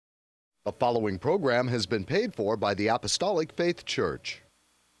The following program has been paid for by the Apostolic Faith Church.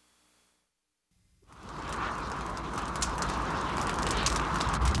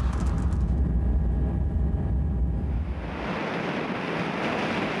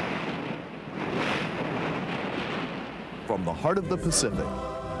 From the heart of the Pacific,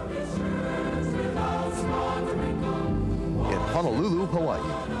 in Honolulu, Hawaii.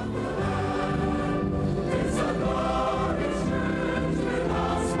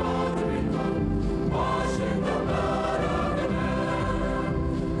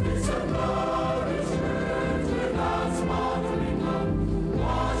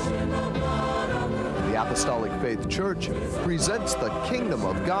 The Apostolic Faith Church presents the Kingdom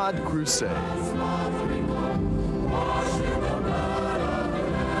of God Crusade.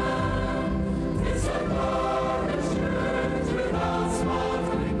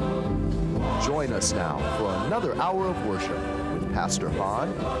 Join us now for another hour of worship with Pastor Hahn,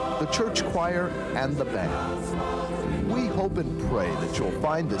 the church choir, and the band. We hope and pray that you'll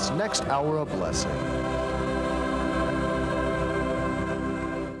find this next hour a blessing.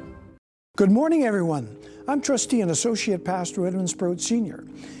 Good morning, everyone. I'm Trustee and Associate Pastor Edwin Sproat Sr.,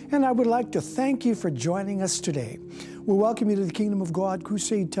 and I would like to thank you for joining us today. We welcome you to the Kingdom of God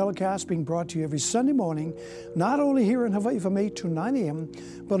Crusade telecast being brought to you every Sunday morning, not only here in Hawaii from 8 to 9 a.m.,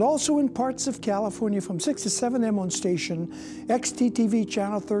 but also in parts of California from 6 to 7 a.m. on station XTTV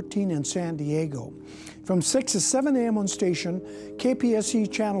Channel 13 in San Diego. From 6 to 7 a.m. on station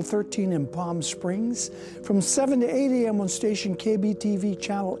KPSC Channel 13 in Palm Springs. From 7 to 8 a.m. on station KBTV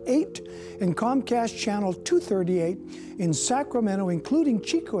Channel 8 and Comcast Channel 238 in Sacramento, including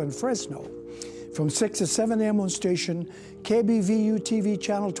Chico and Fresno. From 6 to 7 a.m. on station KBVU TV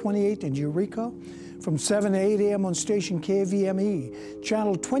Channel 28 in Eureka. From 7 to 8 a.m. on station KVME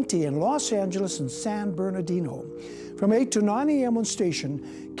Channel 20 in Los Angeles and San Bernardino. From 8 to 9 a.m. on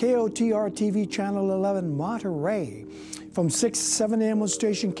station KOTR TV Channel 11 Monterey. From 6 to 7 a.m. on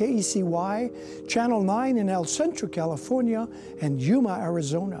station KECY Channel 9 in El Centro, California and Yuma,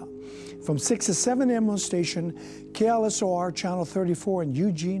 Arizona. From 6 to 7 a.m. on station KLSOR Channel 34 in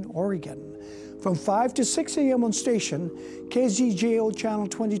Eugene, Oregon. From 5 to 6 a.m. on station KZJO Channel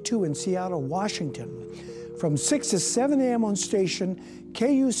 22 in Seattle, Washington. From 6 to 7 a.m. on station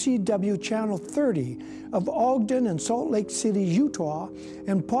KUCW Channel 30 of Ogden and Salt Lake City, Utah,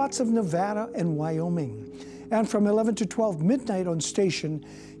 and parts of Nevada and Wyoming. And from 11 to 12 midnight on station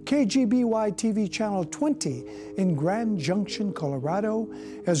KGBY TV Channel 20 in Grand Junction, Colorado,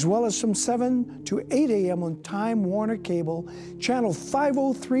 as well as from 7 to 8 a.m. on Time Warner Cable Channel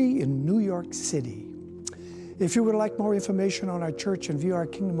 503 in New York City. If you would like more information on our church and view our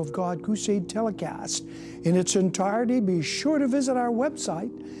Kingdom of God Crusade telecast in its entirety, be sure to visit our website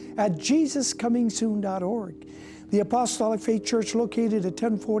at JesusComingSoon.org. The Apostolic Faith Church, located at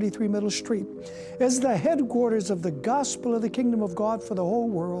 1043 Middle Street, is the headquarters of the gospel of the Kingdom of God for the whole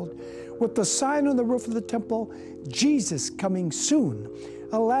world, with the sign on the roof of the temple, Jesus Coming Soon,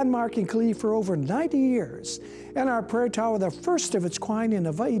 a landmark in Kalihi for over 90 years, and our prayer tower, the first of its kind in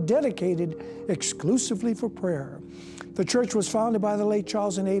Hawaii, dedicated exclusively for prayer. The church was founded by the late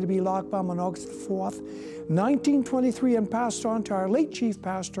Charles and Ada B. Lockbaum on August 4th, 1923, and passed on to our late Chief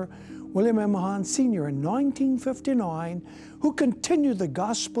Pastor, William M. Hahn Sr. in 1959, who continued the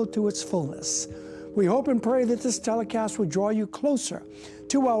gospel to its fullness. We hope and pray that this telecast will draw you closer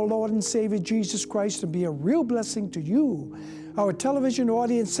to our Lord and Savior Jesus Christ and be a real blessing to you, our television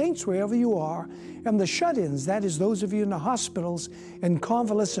audience, saints wherever you are, and the shut-ins, that is those of you in the hospitals and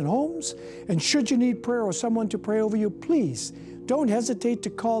convalescent homes. And should you need prayer or someone to pray over you, please don't hesitate to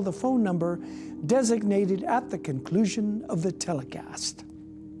call the phone number designated at the conclusion of the telecast.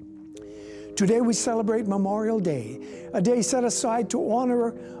 Today we celebrate Memorial Day, a day set aside to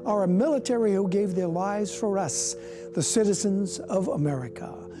honor our military who gave their lives for us, the citizens of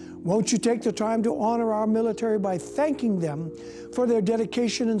America. Won't you take the time to honor our military by thanking them for their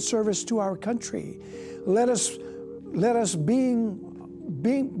dedication and service to our country? Let us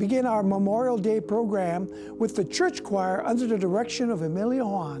begin our Memorial Day program with the church choir under the direction of Emilia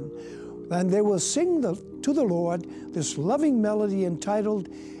Hahn. And they will sing to the Lord this loving melody entitled,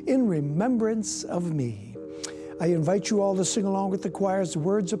 In Remembrance of Me. I invite you all to sing along with the choir as the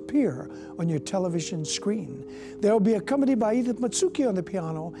words appear on your television screen. They will be accompanied by Edith Matsuki on the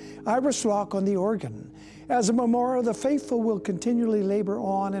piano, Iris Locke on the organ. As a memorial, the faithful will continually labor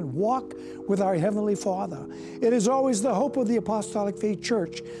on and walk with our Heavenly Father. It is always the hope of the Apostolic Faith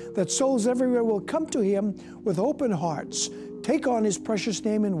Church that souls everywhere will come to Him with open hearts, take on His precious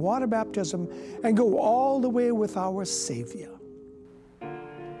name in water baptism, and go all the way with our Savior.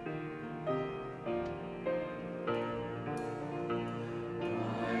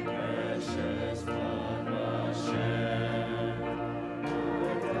 My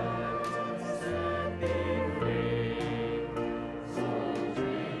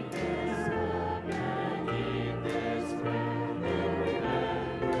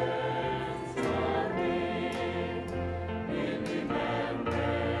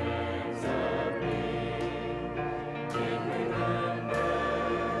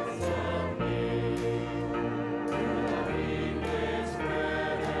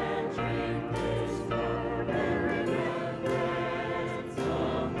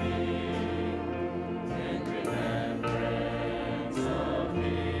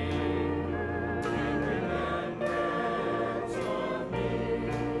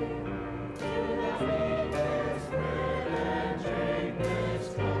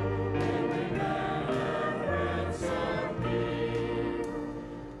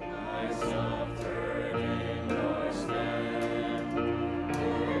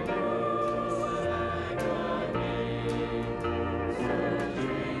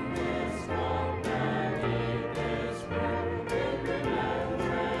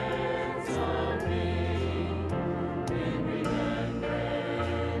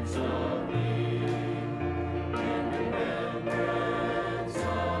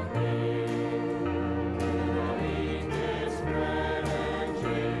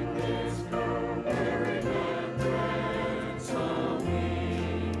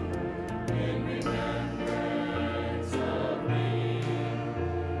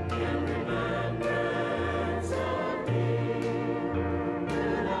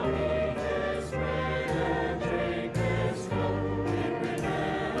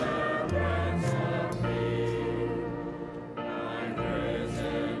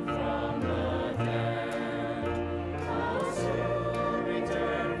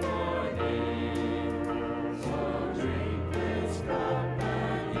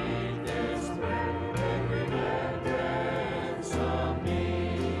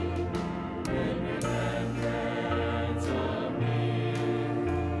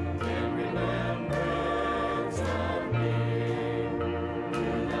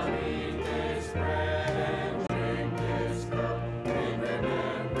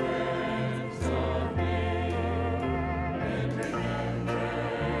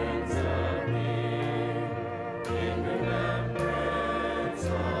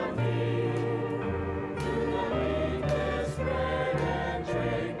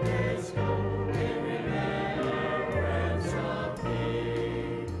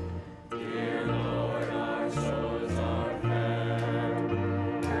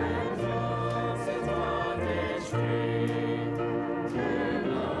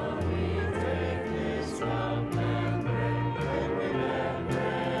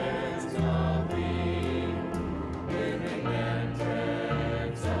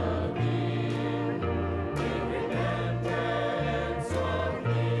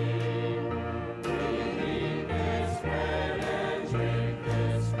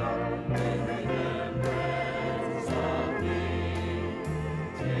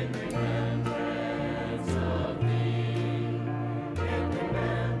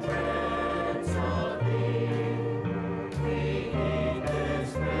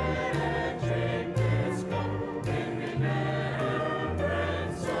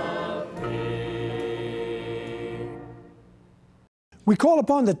We call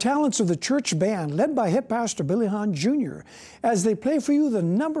upon the talents of the church band, led by Hit Pastor Billy Hahn Jr., as they play for you the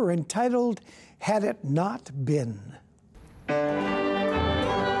number entitled, Had It Not Been.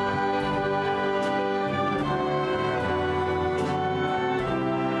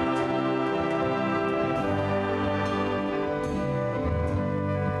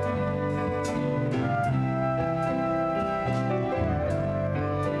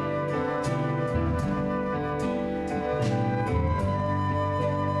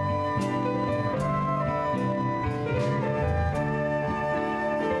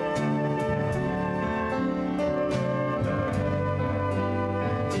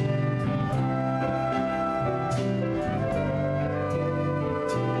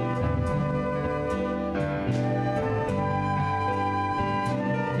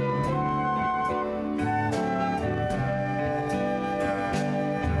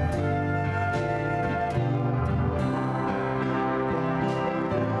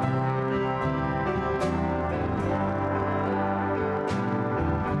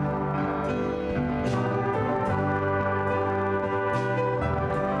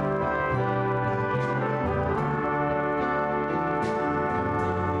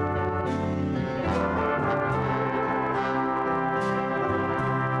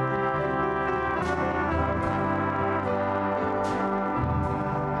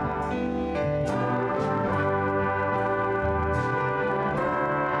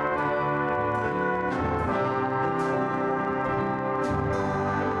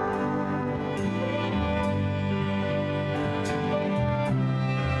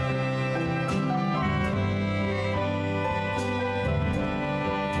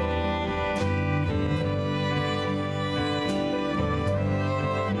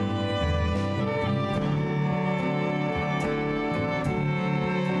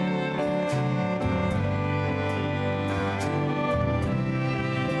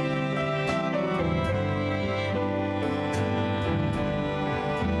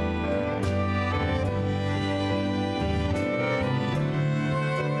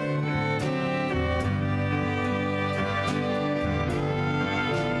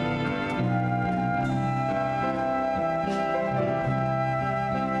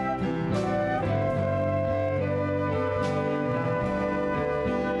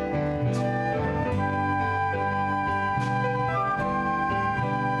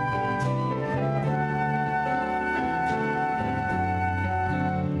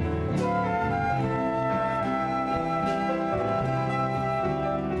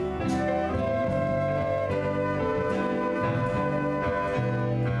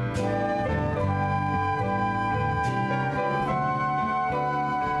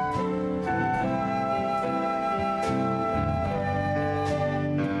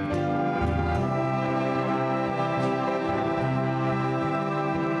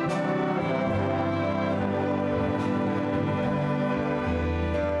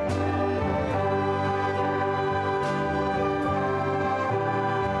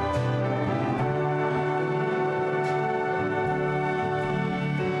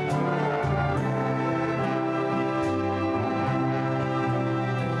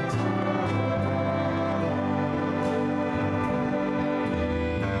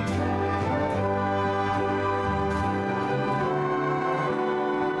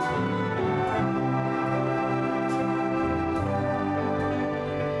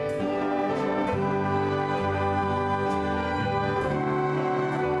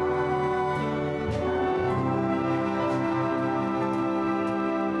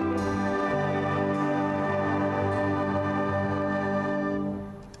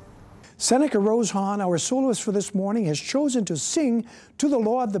 Seneca Rose Hahn, our soloist for this morning, has chosen to sing to the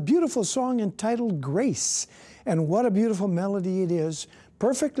Lord the beautiful song entitled Grace. And what a beautiful melody it is,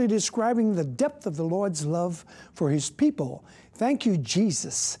 perfectly describing the depth of the Lord's love for His people. Thank you,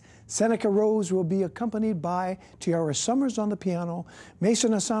 Jesus. Seneca Rose will be accompanied by Tiara Summers on the piano,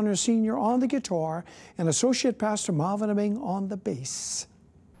 Mason Asano Sr. on the guitar, and Associate Pastor Marvin Abing on the bass.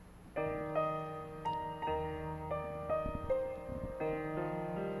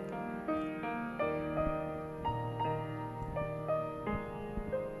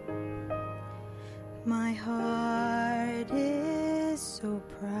 My heart is so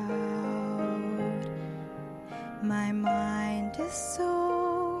proud, my mind is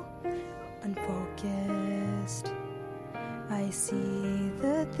so unfocused. I see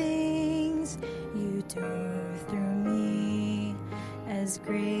the things you do through me as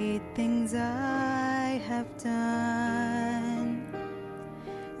great things I have done.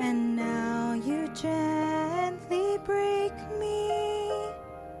 And now you gently break me,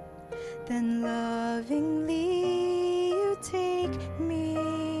 then lovingly you take take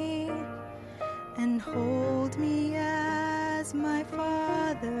me and hold me as my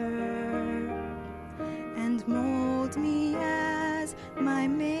Father and mold me as my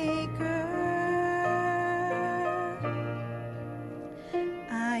Maker.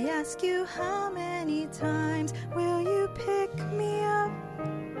 I ask you, how many times will you pick me up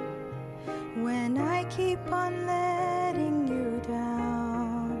when I keep on letting you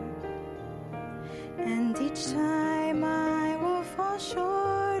down? And each time I will fall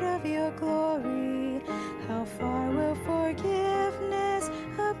short of your glory, how far will forgiveness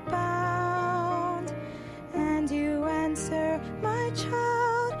abound? And you answer, my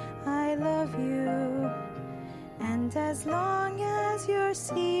child, I love you. And as long as you're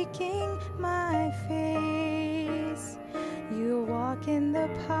seeking my face, you walk in the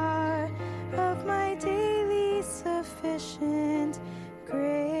power of my daily sufficient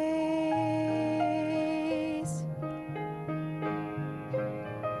grace.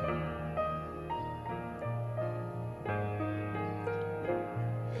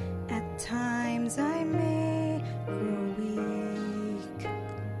 At times I may grow weak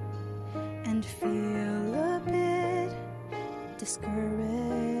and feel a bit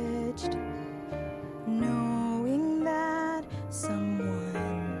discouraged, knowing that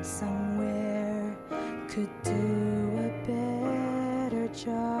someone somewhere could do a better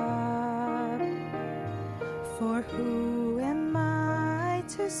job. For who am I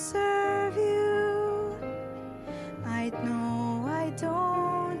to serve you? I know I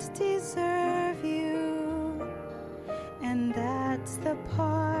don't deserve you, and that's the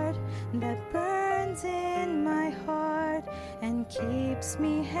part that burns in my heart and keeps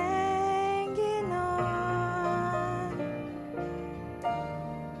me hanging on.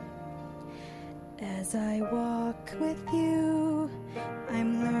 As I walk with you,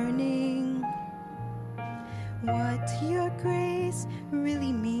 I'm learning what your grace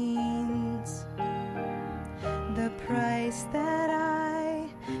really means. The price that I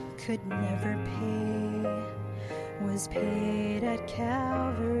could never pay was paid at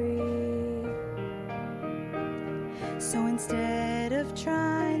Calvary. So instead of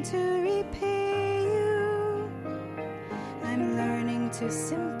trying to repay you, I'm learning to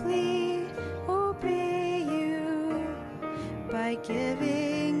simply obey you by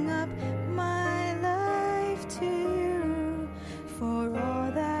giving up my life to you for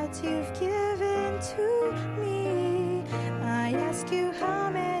all that you've given to me. I ask you, how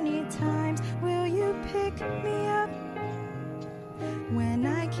many times will you pick me up when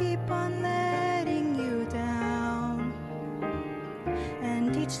I keep on letting you down?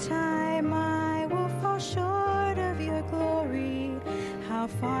 And each time I will fall short of your glory, how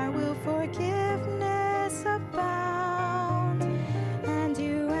far will forgiveness abound? And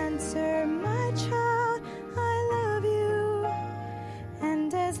you answer, my child, I love you.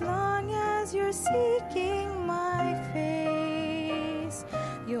 And as long as you're seeking my face,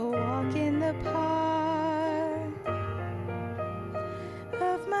 you'll walk in the path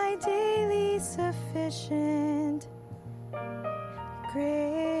of my daily sufficient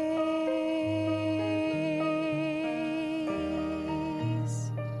grace.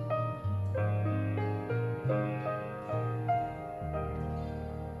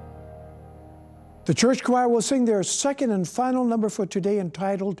 The church choir will sing their second and final number for today,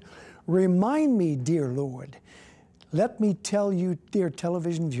 entitled, Remind Me, Dear Lord. Let me tell you, dear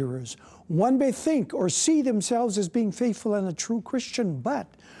television viewers, one may think or see themselves as being faithful and a true Christian, but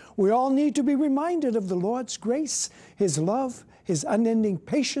we all need to be reminded of the Lord's grace, His love, His unending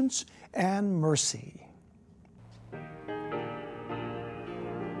patience and mercy.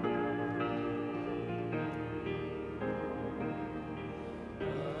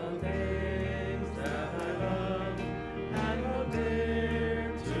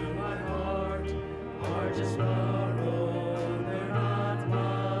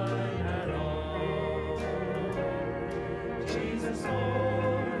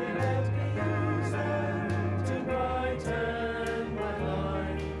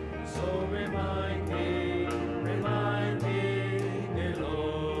 Remind me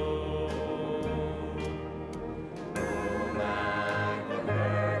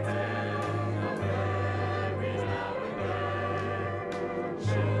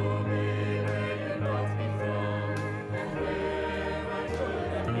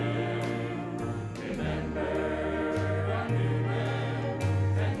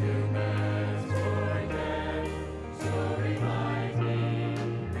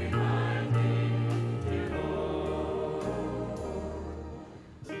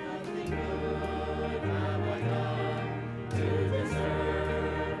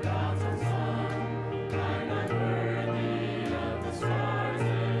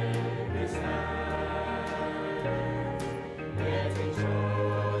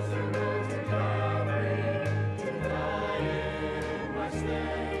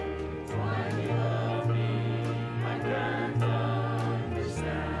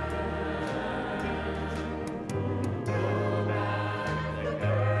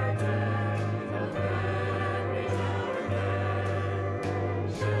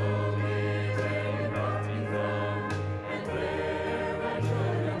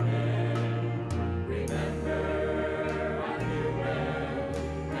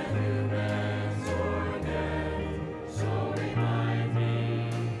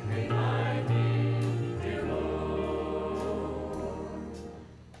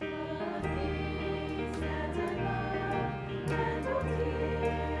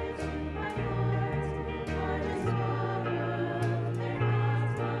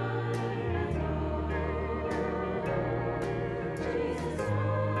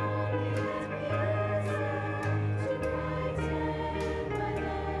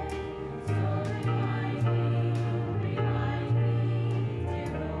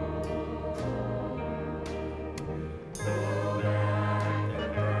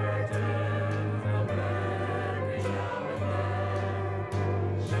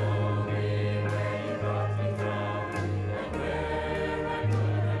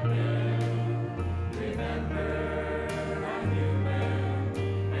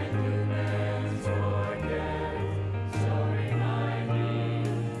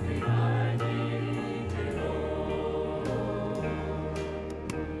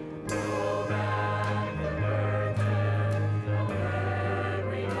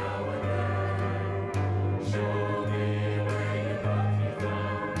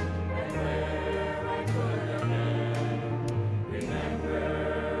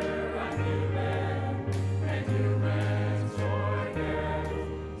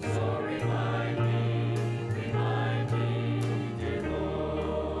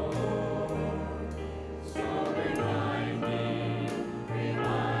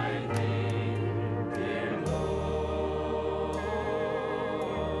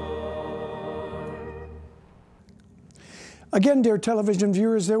Again, dear television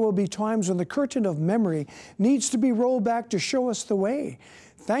viewers, there will be times when the curtain of memory needs to be rolled back to show us the way.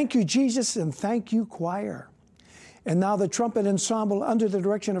 Thank you, Jesus, and thank you, choir. And now the trumpet ensemble, under the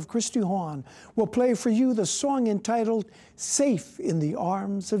direction of Christy Hahn, will play for you the song entitled, Safe in the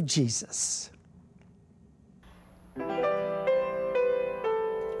Arms of Jesus.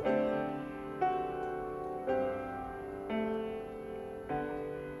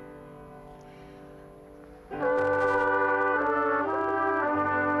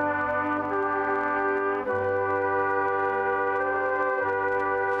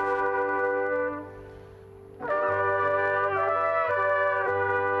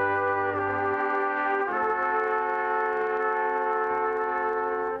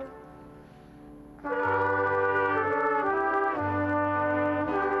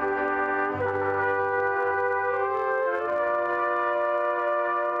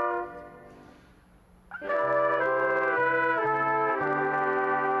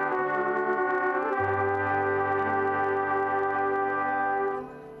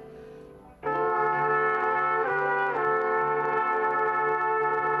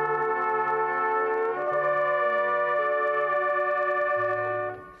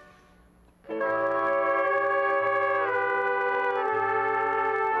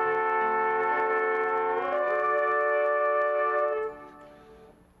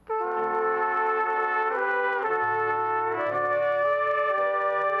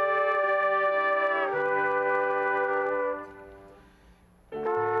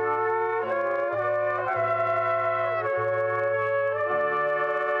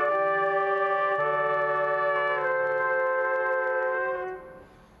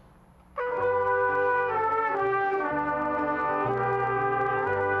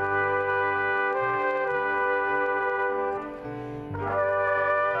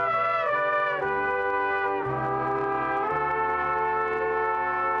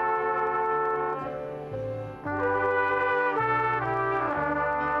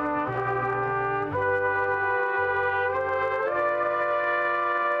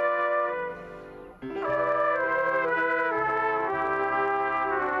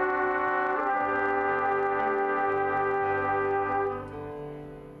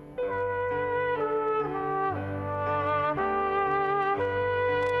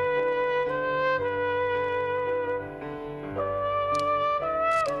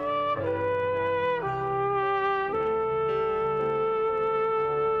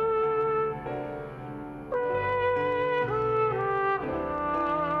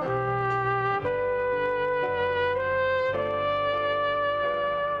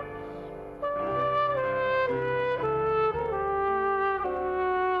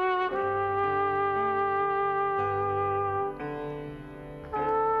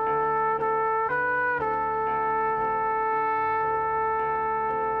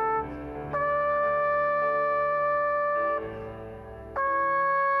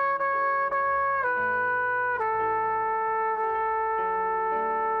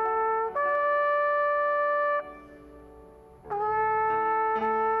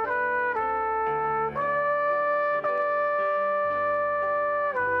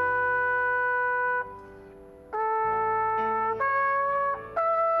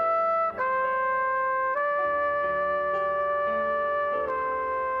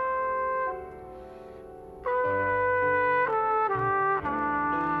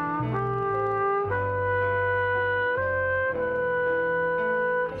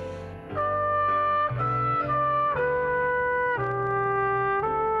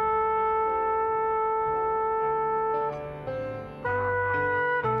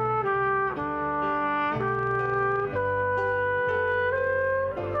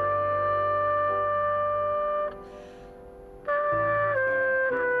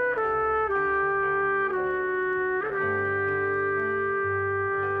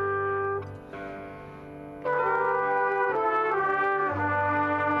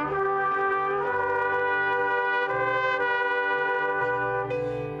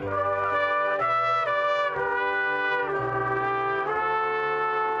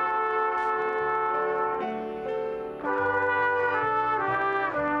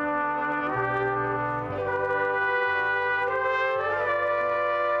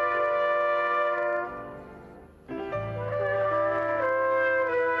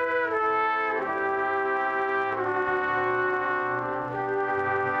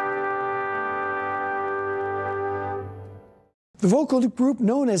 The vocal group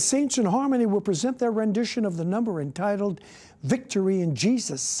known as Saints in Harmony will present their rendition of the number entitled Victory in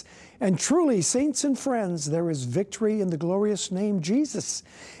Jesus. And truly, saints and friends, there is victory in the glorious name Jesus.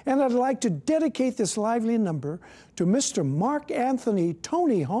 And I'd like to dedicate this lively number to Mr. Mark Anthony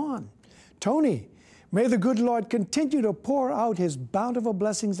Tony Hahn. Tony, may the good Lord continue to pour out His bountiful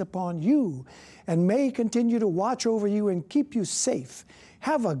blessings upon you, and may He continue to watch over you and keep you safe.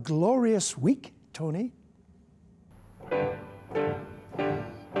 Have a glorious week, Tony.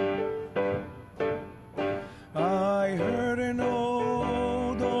 I heard an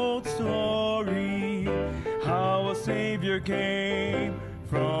old story, how a Savior came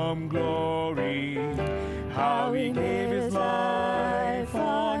from glory, how He gave His life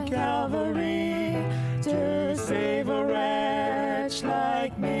on Calvary to save a wretch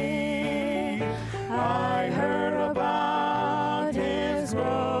like me. I heard about His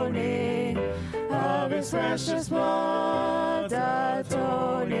groaning, of His precious blood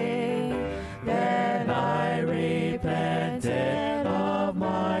atoning. Then I repented of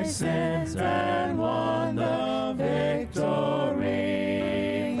my sins and won the victory.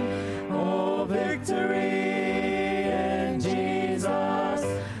 Oh, victory in Jesus,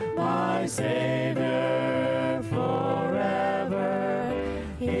 my Savior forever.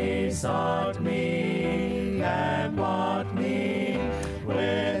 He sought me and bought me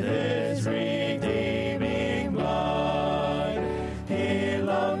with His redeeming blood. He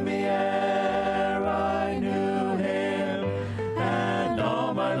loved me ere I knew Him, and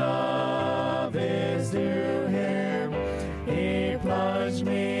all my love is due Him. He plunged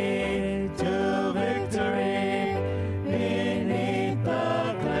me to victory beneath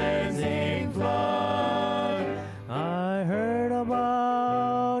the cleansing flood. I heard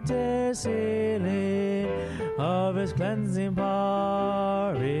about His healing, of His cleansing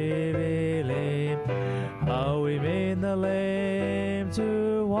power revealing, how He made the lame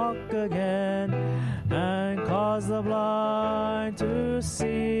to walk again and caused the blind to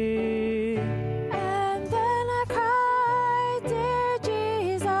see. And then I cried, dear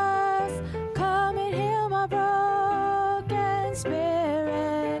Jesus, come and heal my broken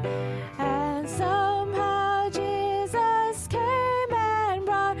spirit. And somehow Jesus came and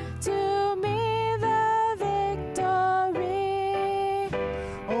brought to me the victory.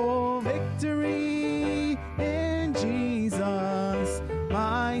 Oh, victory in Jesus,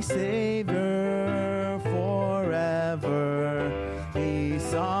 my Savior forever. He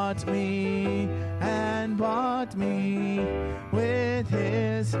sought me and bought me with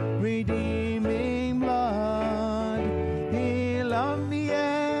His redeeming blood. He loved me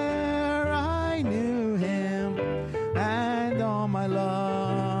ere I knew Him, and all my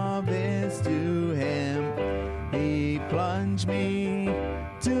love is to Him. He plunged me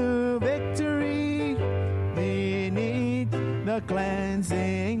to victory beneath the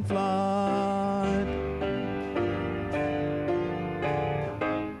cleansing flood.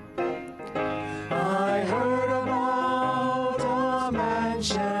 I heard about a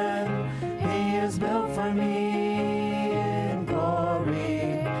mansion He has built for me in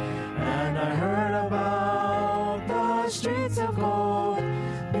glory, and I heard about the streets of gold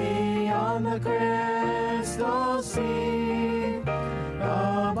beyond the crystal sea,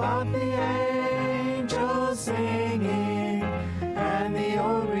 about the angels singing and the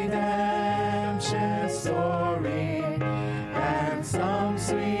old redemption story. And some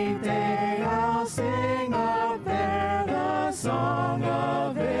sweet day I'll sing up there the song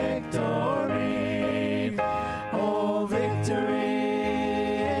of victory. Oh, victory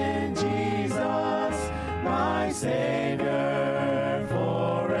in Jesus, my Savior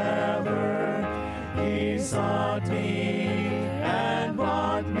forever. He sought me and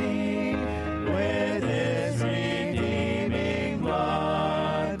bought me with His redeeming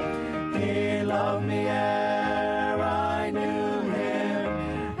blood. He loved me ere I knew Him,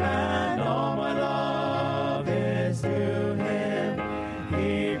 and all my love is to Him.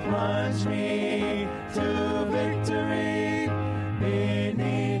 He plunged me to victory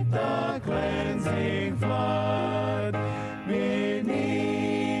beneath the cleansing flood,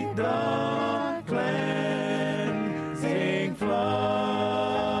 beneath the cleansing flood.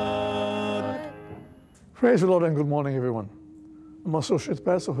 Praise the Lord and good morning, everyone. I'm Associate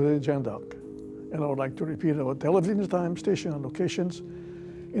Pastor Jose Jandak, and I would like to repeat our television time, station, and locations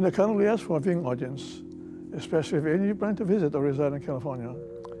in the kindly ask for our viewing audience, especially if any plan to visit or reside in California.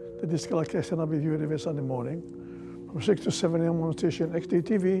 The telecast will be viewed every Sunday morning from 6 to 7 a.m. on station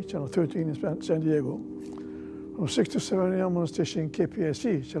XDTV, channel 13 in San Diego, from 6 to 7 a.m. on station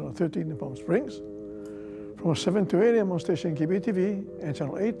KPSC, channel 13 in Palm Springs, from 7 to 8 a.m. on station KBTV and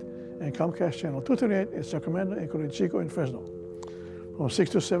channel 8, and Comcast channel 238 in Sacramento and Chico and Fresno. From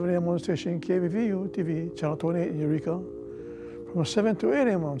 6 to 7 a.m. on station KVVU TV, Channel 28 in Eureka. From 7 to 8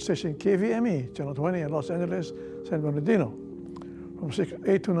 a.m. on station KVME, Channel 20 in Los Angeles, San Bernardino. From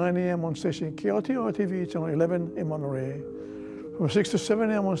 8 to 9 a.m. on station KRTR TV, Channel 11 in Monterey. From 6 to 7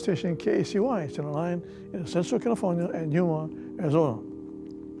 a.m. on station KACY, Channel 9 in Central California and Yuma, Arizona.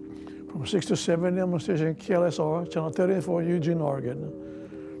 From 6 to 7 a.m. on station KLSR, Channel 34, Eugene,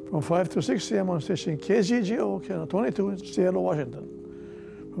 Oregon. From 5 to 6 a.m. on station KZGO, Channel 22 in Seattle, Washington.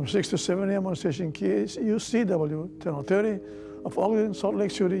 From 6 to 7 a.m. on station KUCW, Channel 30 of Ogden, Salt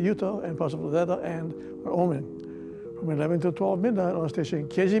Lake City, Utah, and parts of Nevada and Wyoming. From 11 to 12 midnight on station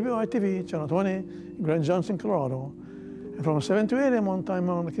KGBI TV, Channel 20 in Grand Junction, Colorado. And from 7 to 8 a.m. on time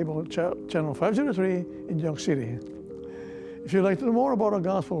on the cable channel 503 in New York City. If you'd like to know more about our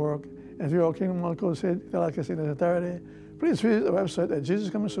gospel work, and if you are Kingdom of God Crusade Telecast in its entirety, please visit our website at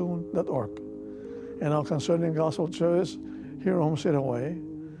jesuscomingsoon.org. And now concerning gospel service here in Homestead, Hawaii.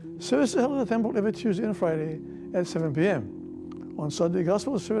 Service is held at the temple every Tuesday and Friday at 7 p.m. On Sunday,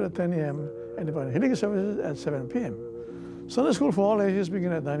 gospel service at 10 a.m. and divine healing services at 7 p.m. Sunday school for all ages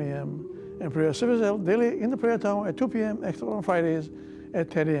begin at 9 a.m. and prayer service held daily in the prayer tower at 2 p.m. extra on Fridays at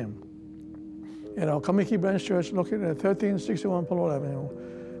 10 a.m. At our Kamiki Branch Church located at 1361 Palo Avenue,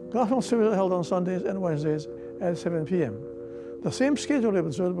 gospel service held on Sundays and Wednesdays at 7 p.m. The same schedule is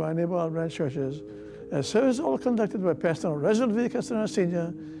observed by neighborhood branch churches, as services all conducted by Pastor Reginald V. Castaneda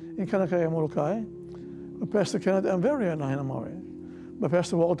Sr. in Kanakaya, Molokai, by Pastor Kenneth M. Verria in Lahaina, Maui, by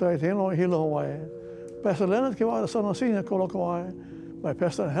Pastor Walter Iteno in Hilo, Hawaii, Pastor Leonard Kiwada Sono Sr. Kolo, Kauai, by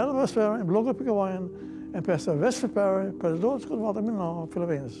Pastor Helen Westphal in Blogo, Hawaiian, and Pastor Westphal Perry, President of Walter Mindanao,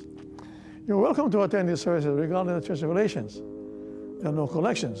 Philippines. You're welcome to attend these services regarding the Church of Relations. There are no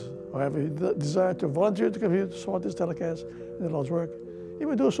collections. However, if you desire to volunteer to contribute to support this telecast and the Lord's work, you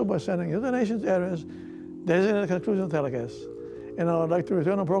may do so by sending your donations to areas designated at the conclusion of the telecast. And I would like to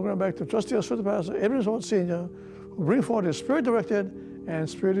return the program back to Trustee Associate Pastor Edwin Swartz Sr., who bring forward his Spirit-directed and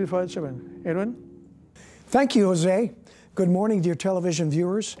Spirit-edified sermon. Edwin? Thank you, Jose. Good morning, dear television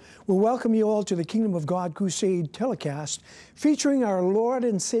viewers. We welcome you all to the Kingdom of God Crusade telecast featuring our Lord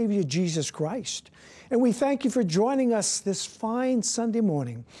and Savior Jesus Christ. And we thank you for joining us this fine Sunday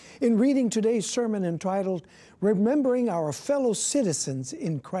morning in reading today's sermon entitled, Remembering Our Fellow Citizens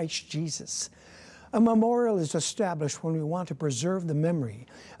in Christ Jesus. A memorial is established when we want to preserve the memory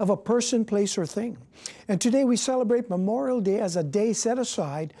of a person, place, or thing. And today we celebrate Memorial Day as a day set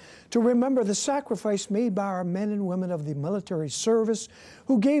aside to remember the sacrifice made by our men and women of the military service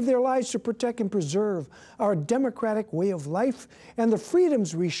who gave their lives to protect and preserve our democratic way of life and the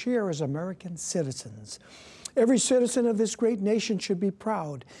freedoms we share as American citizens. Every citizen of this great nation should be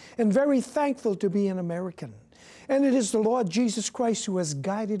proud and very thankful to be an American. And it is the Lord Jesus Christ who has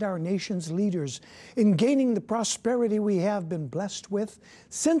guided our nation's leaders in gaining the prosperity we have been blessed with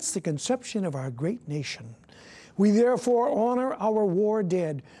since the conception of our great nation. We therefore honor our war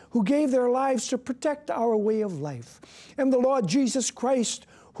dead who gave their lives to protect our way of life, and the Lord Jesus Christ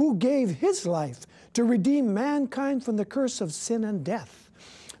who gave his life to redeem mankind from the curse of sin and death.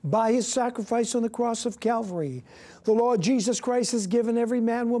 By his sacrifice on the cross of Calvary, the Lord Jesus Christ has given every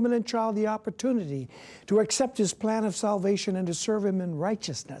man, woman, and child the opportunity to accept his plan of salvation and to serve him in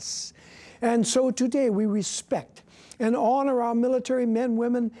righteousness. And so today we respect and honor our military men,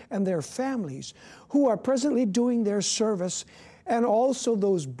 women, and their families who are presently doing their service, and also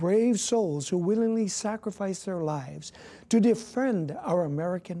those brave souls who willingly sacrifice their lives to defend our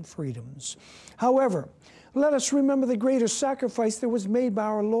American freedoms. However, let us remember the greater sacrifice that was made by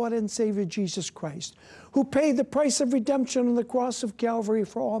our Lord and Savior Jesus Christ, who paid the price of redemption on the cross of Calvary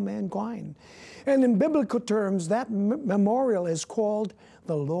for all mankind. And in biblical terms, that memorial is called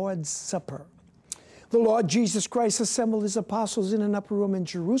the Lord's Supper. The Lord Jesus Christ assembled his apostles in an upper room in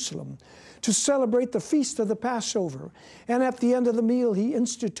Jerusalem to celebrate the feast of the Passover, and at the end of the meal, he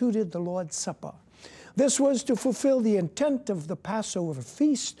instituted the Lord's Supper. This was to fulfill the intent of the Passover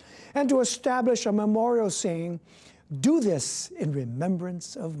feast and to establish a memorial saying, "Do this in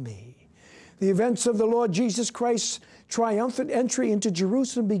remembrance of me." The events of the Lord Jesus Christ's triumphant entry into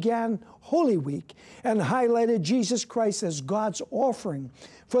Jerusalem began Holy Week and highlighted Jesus Christ as God's offering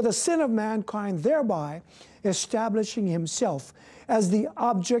for the sin of mankind, thereby establishing himself as the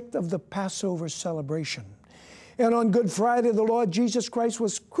object of the Passover celebration. And on Good Friday, the Lord Jesus Christ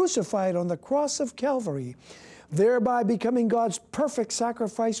was crucified on the cross of Calvary, thereby becoming God's perfect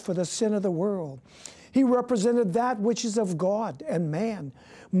sacrifice for the sin of the world. He represented that which is of God and man,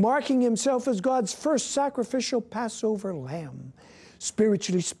 marking himself as God's first sacrificial Passover lamb.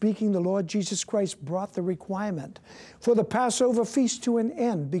 Spiritually speaking, the Lord Jesus Christ brought the requirement for the Passover feast to an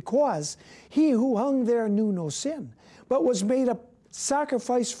end, because he who hung there knew no sin, but was made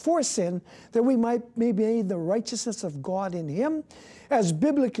sacrifice for sin, that we might be made the righteousness of God in him, as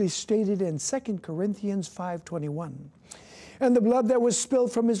biblically stated in 2 Corinthians 5:21. And the blood that was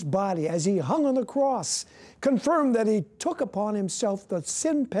spilled from his body as he hung on the cross confirmed that he took upon himself the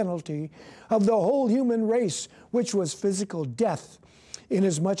sin penalty of the whole human race, which was physical death.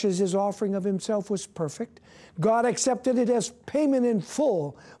 Inasmuch as his offering of himself was perfect, God accepted it as payment in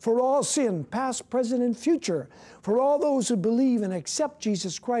full for all sin, past, present, and future, for all those who believe and accept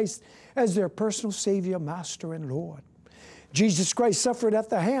Jesus Christ as their personal Savior, Master, and Lord. Jesus Christ suffered at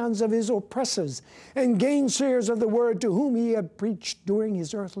the hands of his oppressors and gainsayers of the word to whom he had preached during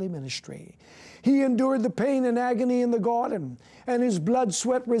his earthly ministry. He endured the pain and agony in the garden, and his blood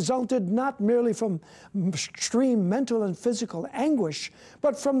sweat resulted not merely from extreme mental and physical anguish,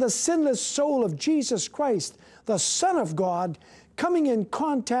 but from the sinless soul of Jesus Christ, the Son of God, coming in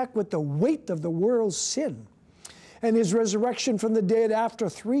contact with the weight of the world's sin. And his resurrection from the dead after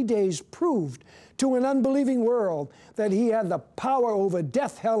 3 days proved to an unbelieving world that he had the power over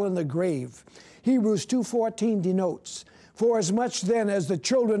death, hell, and the grave. Hebrews 2:14 denotes, "For as much then as the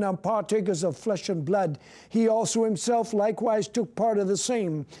children are partakers of flesh and blood, he also himself likewise took part of the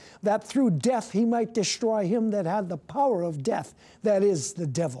same, that through death he might destroy him that had the power of death, that is, the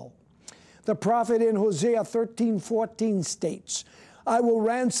devil." The prophet in Hosea 13:14 states, "I will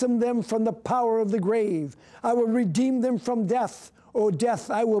ransom them from the power of the grave. I will redeem them from death. O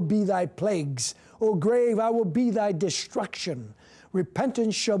death, I will be thy plagues. O grave, I will be thy destruction.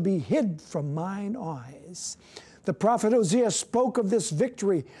 Repentance shall be hid from mine eyes." The prophet Hosea spoke of this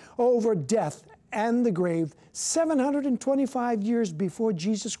victory over death and the grave 725 years before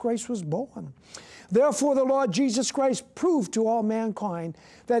Jesus Christ was born. Therefore, the Lord Jesus Christ proved to all mankind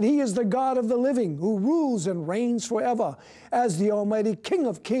that he is the God of the living, who rules and reigns forever as the Almighty King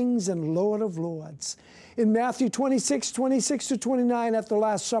of kings and Lord of lords. In Matthew 26:26-29 at the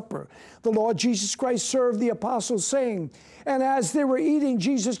Last Supper, the Lord Jesus Christ served the apostles, saying, "And as they were eating,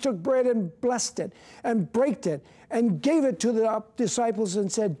 Jesus took bread and blessed it and brake it and gave it to the disciples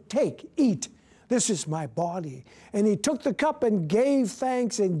and said, 'Take, eat. This is my body.' And he took the cup and gave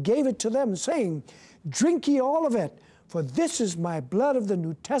thanks and gave it to them, saying, 'Drink ye all of it, for this is my blood of the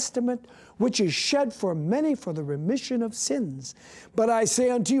New Testament, which is shed for many for the remission of sins. But I say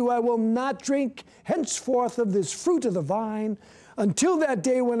unto you, I will not drink henceforth of this fruit of the vine until that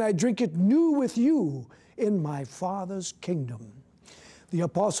day when I drink it new with you in my Father's kingdom.'" The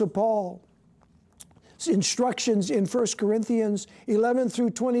Apostle Paul's instructions in 1 Corinthians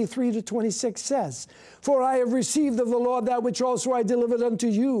 11:23-26 says, "For I have received of the Lord that which also I delivered unto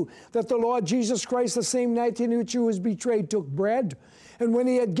you, that the Lord Jesus Christ, the same night in which he was betrayed, took bread. And when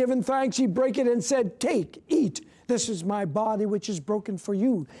he had given thanks, he brake it and said, 'Take, eat. This is my body which is broken for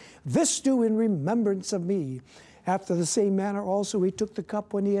you. This do in remembrance of me.' After the same manner also he took the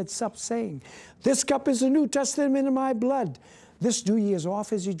cup when he had supped, saying, 'This cup is the New Testament in my blood. This do ye as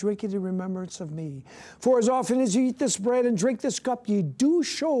oft as ye drink it in remembrance of me. For as often as ye eat this bread and drink this cup, ye do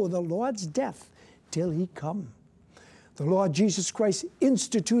show the Lord's death till he come.'" The Lord Jesus Christ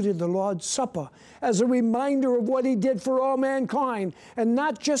instituted the Lord's Supper as a reminder of what he did for all mankind, and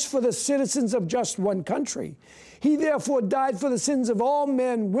not just for the citizens of just one country. He therefore died for the sins of all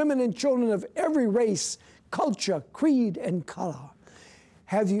men, women, and children of every race, culture, creed, and color.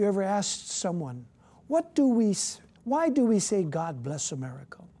 Have you ever asked someone, why do we say God bless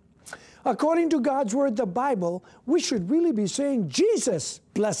America? According to God's word, the Bible, we should really be saying Jesus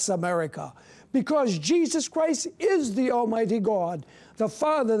bless America, because Jesus Christ is the Almighty God, the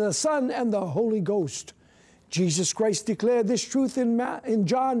Father, the Son, and the Holy Ghost. Jesus Christ declared this truth in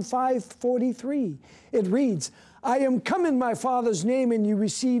John 5:43. It reads, "I am come in my Father's name, and you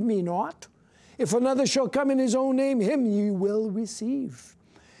receive me not. If another shall come in his own name, him ye will receive."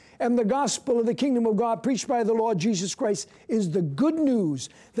 And the gospel of the kingdom of God preached by the Lord Jesus Christ is the good news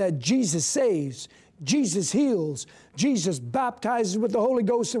that Jesus saves, Jesus heals, Jesus baptizes with the Holy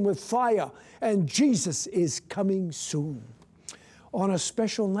Ghost and with fire, and Jesus is coming soon. On a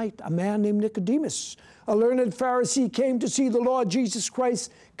special night, a man named Nicodemus, a learned Pharisee, came to see the Lord Jesus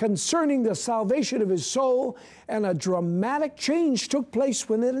Christ concerning the salvation of his soul, and a dramatic change took place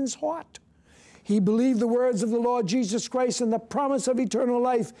within his heart. He believed the words of the Lord Jesus Christ and the promise of eternal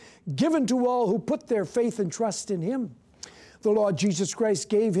life given to all who put their faith and trust in him. The Lord Jesus Christ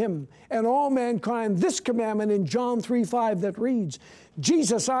gave him and all mankind this commandment in John 3:5 that reads,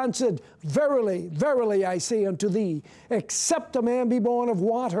 "Jesus answered, Verily, verily, I say unto thee, except a man be born of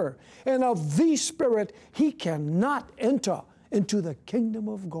water and of the Spirit, he cannot enter into the kingdom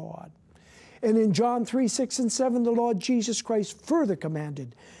of God." And in John 3:6 and 7, the Lord Jesus Christ further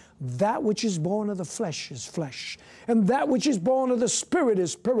commanded, That which is born of the flesh is flesh, and that which is born of the Spirit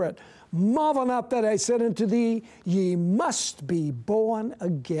is spirit. Marvel not that I said unto thee, ye must be born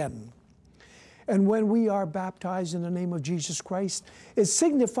again. And when we are baptized in the name of Jesus Christ, it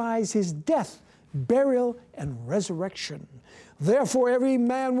signifies his death, burial, and resurrection. Therefore, every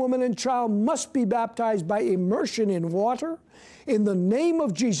man, woman, and child must be baptized by immersion in water in the name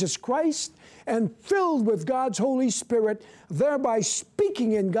of Jesus Christ and filled with God's Holy Spirit, thereby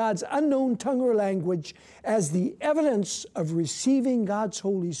speaking in God's unknown tongue or language as the evidence of receiving God's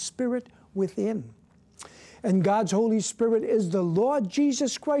Holy Spirit within. And God's Holy Spirit is the Lord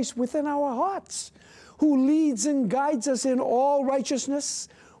Jesus Christ within our hearts, who leads and guides us in all righteousness,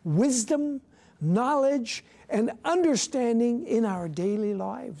 wisdom, knowledge, and understanding in our daily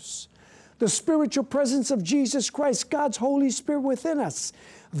lives. The spiritual presence of Jesus Christ, God's Holy Spirit within us,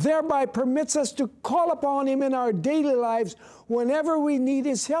 thereby permits us to call upon him in our daily lives whenever we need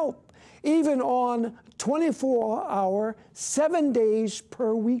his help, even on 24-hour, 7 days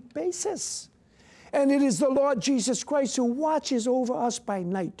per week basis. And it is the Lord Jesus Christ who watches over us by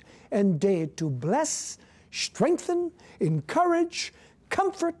night and day to bless, strengthen, encourage,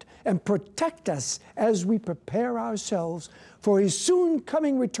 comfort, and protect us as we prepare ourselves for his soon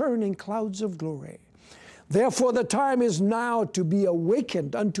coming return in clouds of glory. Therefore, the time is now to be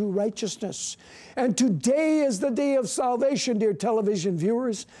awakened unto righteousness. And today is the day of salvation, dear television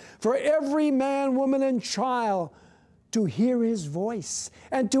viewers, for every man, woman, and child to hear his voice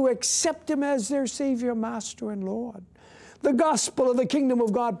and to accept him as their Savior, Master, and Lord. The gospel of the kingdom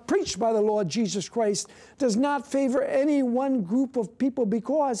of God preached by the Lord Jesus Christ does not favor any one group of people,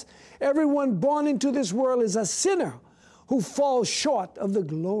 because everyone born into this world is a sinner who falls short of the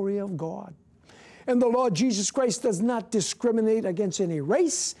glory of God. And the Lord Jesus Christ does not discriminate against any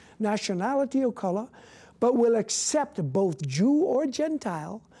race, nationality, or color, but will accept both Jew or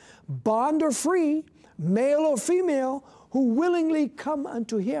Gentile, bond or free, male or female, who willingly come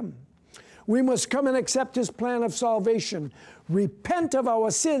unto him. We must come and accept his plan of salvation, repent of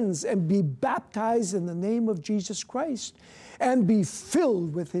our sins, and be baptized in the name of Jesus Christ, and be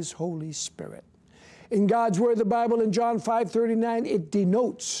filled with his Holy Spirit. In God's Word, the Bible, in John 5:39, it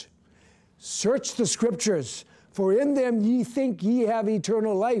denotes, search the Scriptures, for in them ye think ye have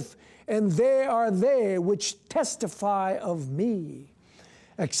eternal life, and they are they which testify of me.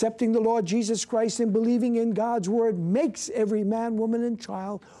 Accepting the Lord Jesus Christ and believing in God's Word makes every man, woman, and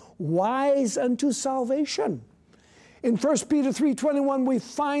child wise unto salvation. In 1 Peter 3:21, we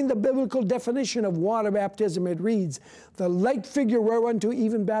find the biblical definition of water baptism. It reads, the light figure whereunto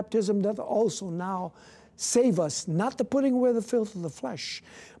even baptism doth also now save us, not the putting away the filth of the flesh,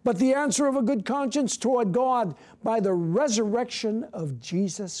 but the answer of a good conscience toward God by the resurrection of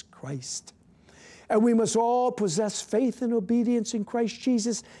Jesus Christ. And we must all possess faith and obedience in Christ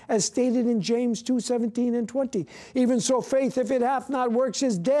Jesus, as stated in James 2:17 and 20. Even so, faith, if it hath not works,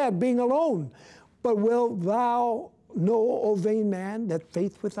 is dead, being alone. But wilt thou know, O vain man, that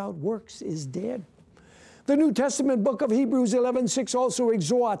faith without works is dead? The New Testament book of Hebrews 11:6 also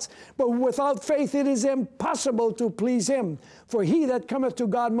exhorts, but without faith it is impossible to please him. For he that cometh to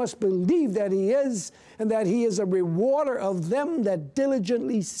God must believe that he is, and that he is a rewarder of them that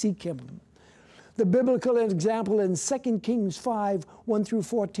diligently seek him. The biblical example in 2 Kings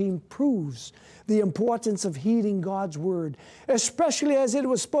 5:1-14 proves the importance of heeding God's word, especially as it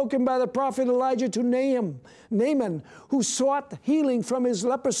was spoken by the prophet Elijah to Naaman, who sought healing from his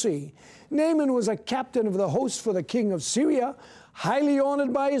leprosy. Naaman was a captain of the host for the king of Syria, highly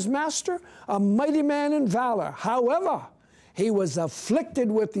honored by his master, a mighty man in valor. However, he was afflicted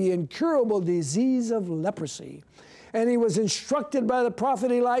with the incurable disease of leprosy. And he was instructed by the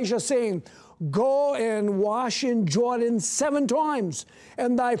prophet Elijah, saying, go and wash in Jordan 7 times,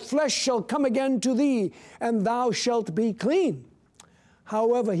 and thy flesh shall come again to thee, and thou shalt be clean.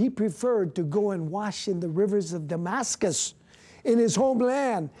 However, he preferred to go and wash in the rivers of Damascus in his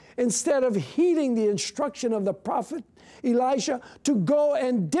homeland, instead of heeding the instruction of the prophet Elisha to go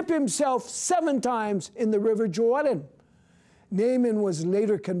and dip himself 7 times in the river Jordan. Naaman was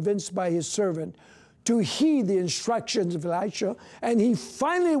later convinced by his servant to heed the instructions of Elisha, and he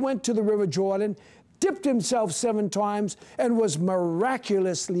finally went to the river Jordan, dipped himself 7 times, and was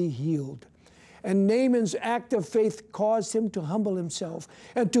miraculously healed. And Naaman's act of faith caused him to humble himself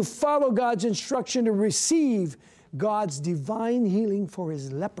and to follow God's instruction to receive God's divine healing for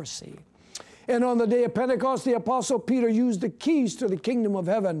his leprosy. And on the day of Pentecost, the Apostle Peter used the keys to the kingdom of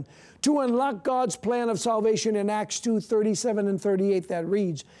heaven to unlock God's plan of salvation in Acts 2:37 and 38 that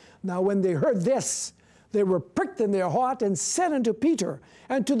reads, now when they heard this, they were pricked in their heart and said unto Peter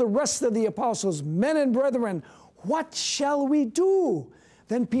and to the rest of the apostles, men and brethren, what shall we do?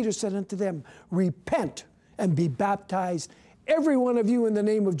 Then Peter said unto them, Repent and be baptized, every one of you, in the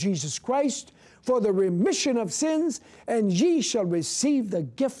name of Jesus Christ, for the remission of sins, and ye shall receive the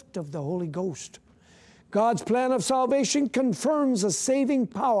gift of the Holy Ghost. God's plan of salvation confirms the saving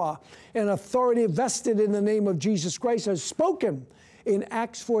power and authority vested in the name of Jesus Christ, as spoken in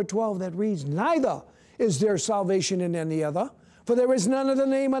Acts 4:12, that reads, Neither is there salvation in any other, for there is none other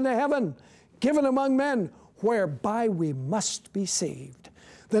name under heaven given among men whereby we must be saved.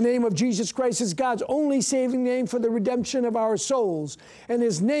 The name of Jesus Christ is God's only saving name for the redemption of our souls, and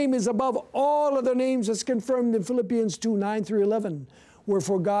His name is above all other names, as confirmed in Philippians 2:9-11.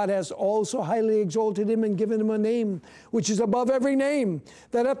 Wherefore God has also highly exalted Him and given Him a name which is above every name,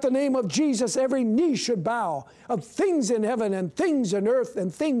 that at the name of Jesus every knee should bow, of things in heaven and things in earth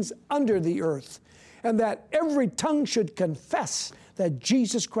and things under the earth, and that every tongue should confess that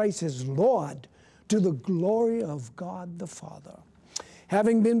Jesus Christ is Lord, to the glory of God the Father.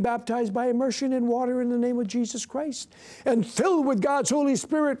 Having been baptized by immersion in water in the name of Jesus Christ, and filled with God's Holy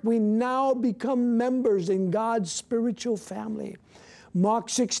Spirit, we now become members in God's spiritual family. Mark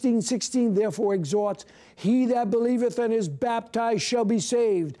 16:16 therefore exhorts, He that believeth and is baptized shall be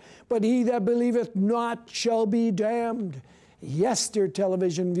saved, but he that believeth not shall be damned. Yes, dear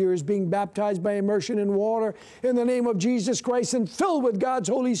television viewers, being baptized by immersion in water in the name of Jesus Christ and filled with God's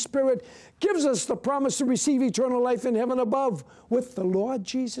Holy Spirit gives us the promise to receive eternal life in heaven above with the Lord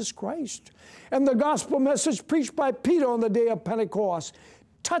Jesus Christ. And the gospel message preached by Peter on the day of Pentecost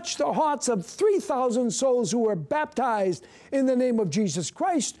touched the hearts of 3,000 souls who were baptized in the name of Jesus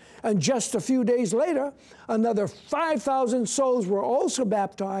Christ. And just a few days later, another 5,000 souls were also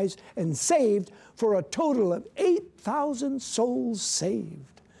baptized and saved, for a total of 8,000 souls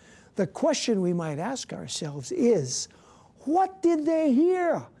saved. The question we might ask ourselves is, what did they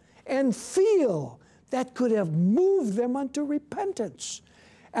hear and feel that could have moved them unto repentance?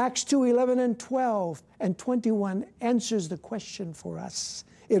 Acts 2:11 and 12 and 21 answers the question for us.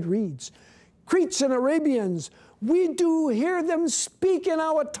 It reads, Cretes and Arabians, we do hear them speak in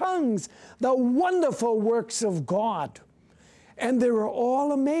our tongues the wonderful works of God. And they were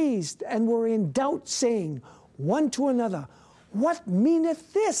all amazed and were in doubt, saying one to another, What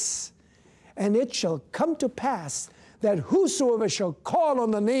meaneth this? And it shall come to pass that whosoever shall call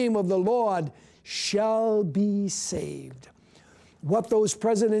on the name of the Lord shall be saved. What those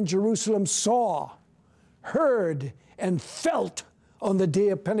present in Jerusalem saw, heard, and felt on the day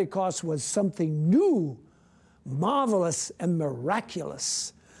of Pentecost was something new, marvelous, and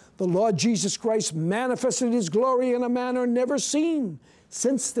miraculous. The Lord Jesus Christ manifested His glory in a manner never seen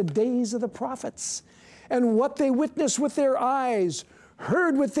since the days of the prophets. And what they witnessed with their eyes,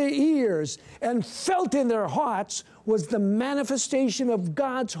 heard with their ears, and felt in their hearts was the manifestation of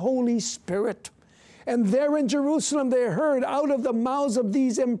God's Holy Spirit. And there in Jerusalem they heard out of the mouths of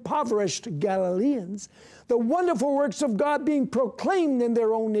these impoverished Galileans the wonderful works of God being proclaimed in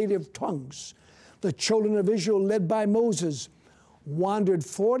their own native tongues. The children of Israel, led by Moses, wandered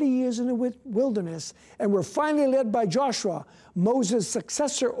 40 years in the wilderness and were finally led by Joshua, Moses'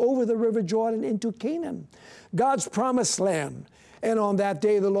 successor, over the river Jordan into Canaan, God's promised land. And on that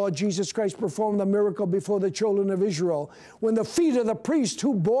day, the Lord Jesus Christ performed a miracle before the children of Israel, when the feet of the priest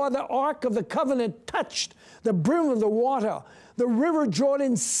who bore the Ark of the Covenant touched the brim of the water. The river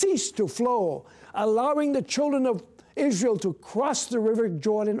Jordan ceased to flow, allowing the children of Israel to cross the river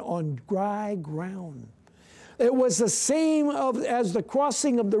Jordan on dry ground. It was the same as the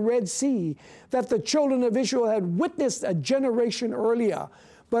crossing of the Red Sea that the children of Israel had witnessed a generation earlier,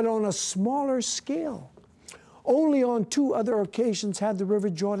 but on a smaller scale. Only on 2 other occasions had the river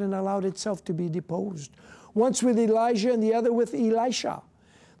Jordan allowed itself to be deposed, once with Elijah and the other with Elisha.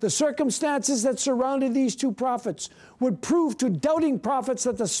 The circumstances that surrounded these 2 prophets would prove to doubting prophets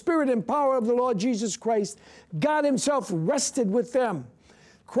that the Spirit and power of the Lord Jesus Christ, God Himself, rested with them.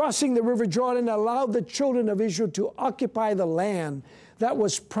 Crossing the river Jordan allowed the children of Israel to occupy the land that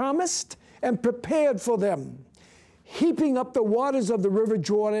was promised and prepared for them. Heaping up the waters of the river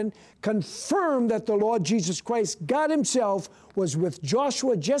Jordan confirmed that the Lord Jesus Christ, God Himself, was with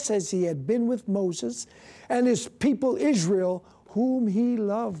Joshua just as He had been with Moses and His people Israel, whom He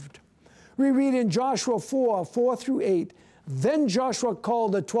loved. We read in Joshua 4:4-8, Then Joshua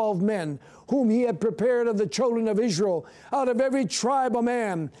called the 12 men, whom he had prepared of the children of Israel, out of every tribe a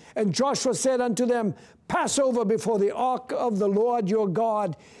man. And Joshua said unto them, Pass over before the ark of the Lord your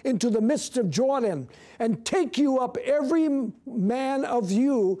God into the midst of Jordan, and take you up every man of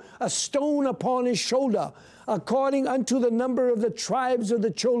you a stone upon his shoulder, according unto the number of the tribes of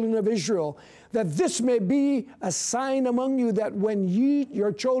the children of Israel, that this may be a sign among you, that when ye,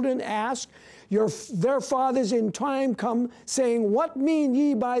 your children, ask their fathers in time come, saying, What mean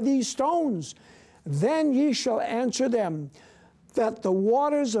ye by these stones? Then ye shall answer them, that the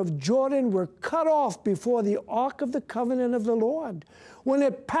waters of Jordan were cut off before the ark of the covenant of the Lord. When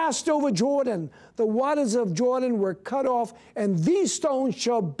it passed over Jordan, the waters of Jordan were cut off, and these stones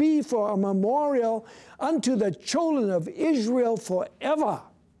shall be for a memorial unto the children of Israel forever.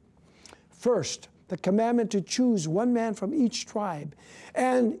 First, the commandment to choose one man from each tribe,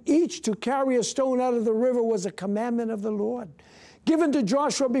 and each to carry a stone out of the river was a commandment of the Lord, given to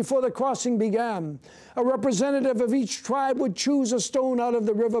Joshua before the crossing began. A representative of each tribe would choose a stone out of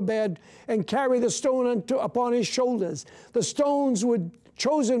the riverbed and carry the stone upon his shoulders. The stones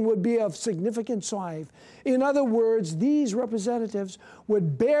chosen would be of significant size. In other words, these representatives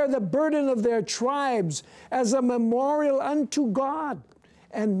would bear the burden of their tribes as a memorial unto God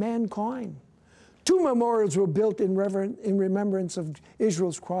and mankind. 2 memorials were built in remembrance of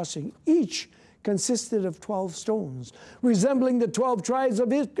Israel's crossing. Each consisted of 12 stones, resembling the 12 tribes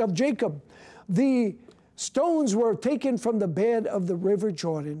of Jacob. The stones were taken from the bed of the river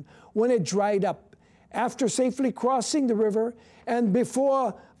Jordan when it dried up, after safely crossing the river, and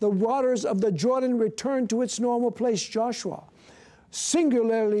before the waters of the Jordan returned to its normal place. Joshua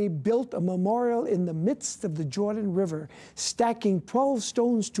singularly built a memorial in the midst of the Jordan River, stacking 12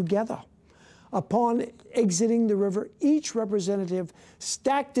 stones together. Upon exiting the river, each representative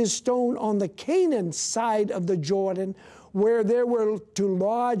stacked his stone on the Canaan side of the Jordan, where they were to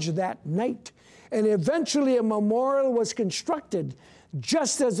lodge that night. And eventually a memorial was constructed,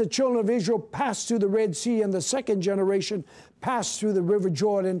 just as the children of Israel passed through the Red Sea and the second generation passed through the river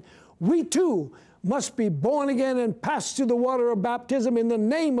Jordan. We too must be born again and pass through the water of baptism in the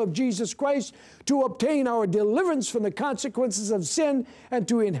name of Jesus Christ to obtain our deliverance from the consequences of sin and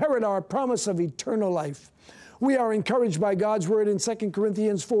to inherit our promise of eternal life. We are encouraged by God's word in 2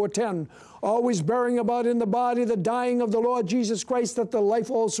 Corinthians 4:10, always bearing about in the body the dying of the Lord Jesus Christ, that the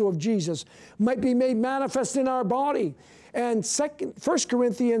life also of Jesus might be made manifest in our body. And 1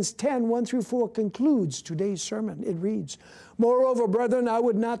 Corinthians 10:1-4 concludes today's sermon. It reads, Moreover, brethren, I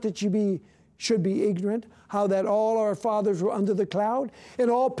would not that you should be ignorant, how that all our fathers were under the cloud, and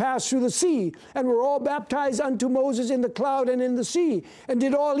all passed through the sea, and were all baptized unto Moses in the cloud and in the sea, and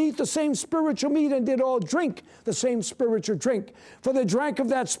did all eat the same spiritual meat, and did all drink the same spiritual drink. For they drank of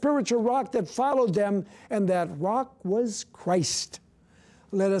that spiritual rock that followed them, and that rock was Christ.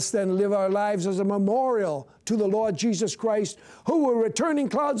 Let us then live our lives as a memorial to the Lord Jesus Christ, who will return in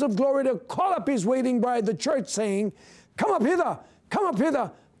clouds of glory to call up his waiting bride, the church, saying, Come up hither, come up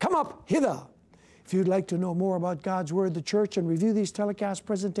hither, come up hither. If you'd like to know more about God's Word, the church, and review these telecast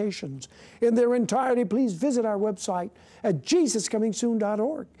presentations in their entirety, please visit our website at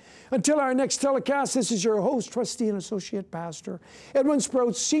jesuscomingsoon.org. Until our next telecast, this is your host, trustee, and associate pastor, Edwin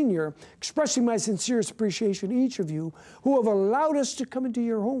Sproat Sr., expressing my sincerest appreciation to each of you who have allowed us to come into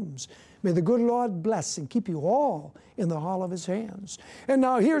your homes. May the good Lord bless and keep you all in the hall of his hands. And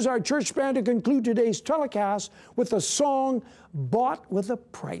now here's our church band to conclude today's telecast with the song, Bought with a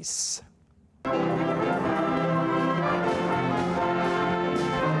Price.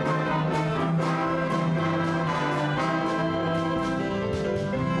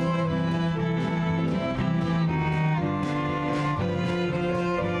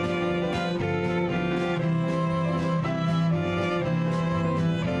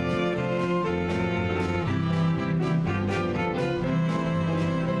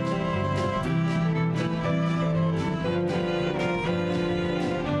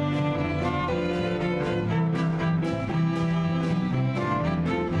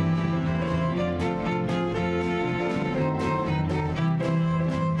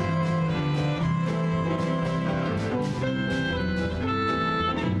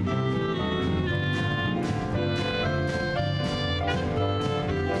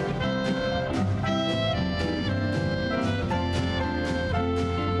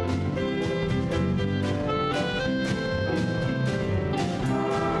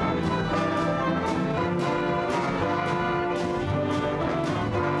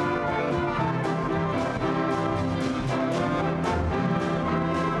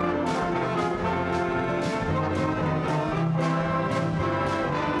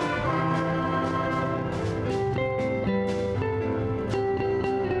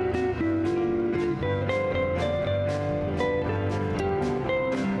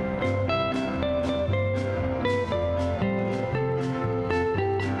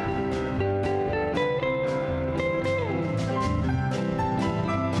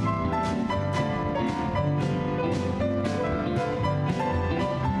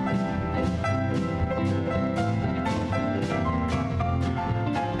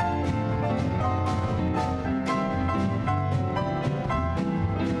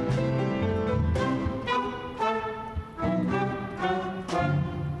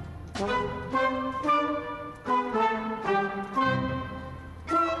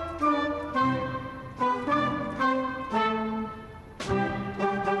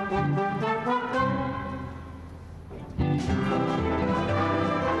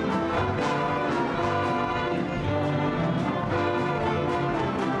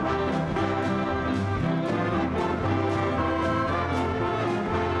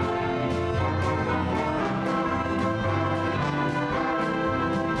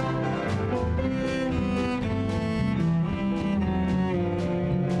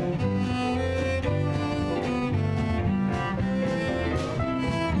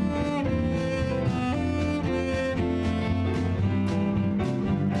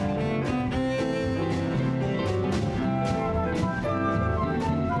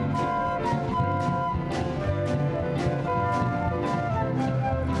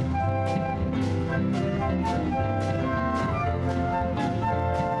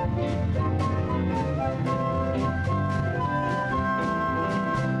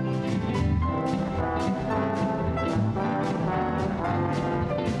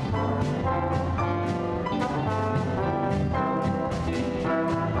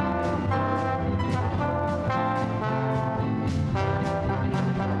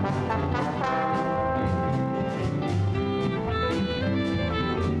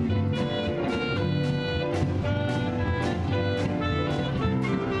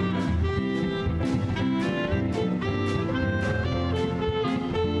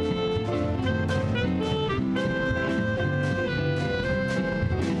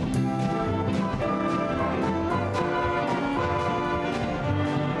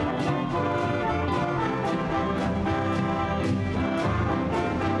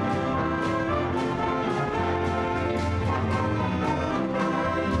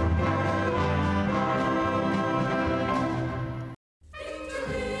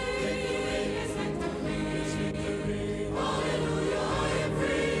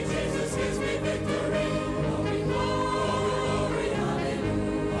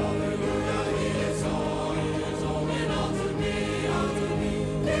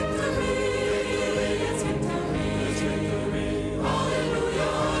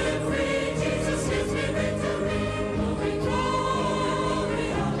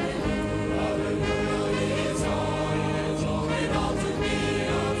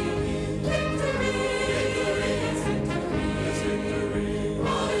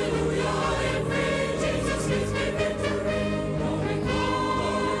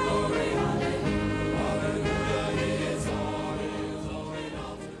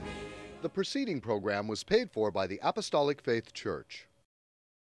 preceding program was paid for by the Apostolic Faith Church.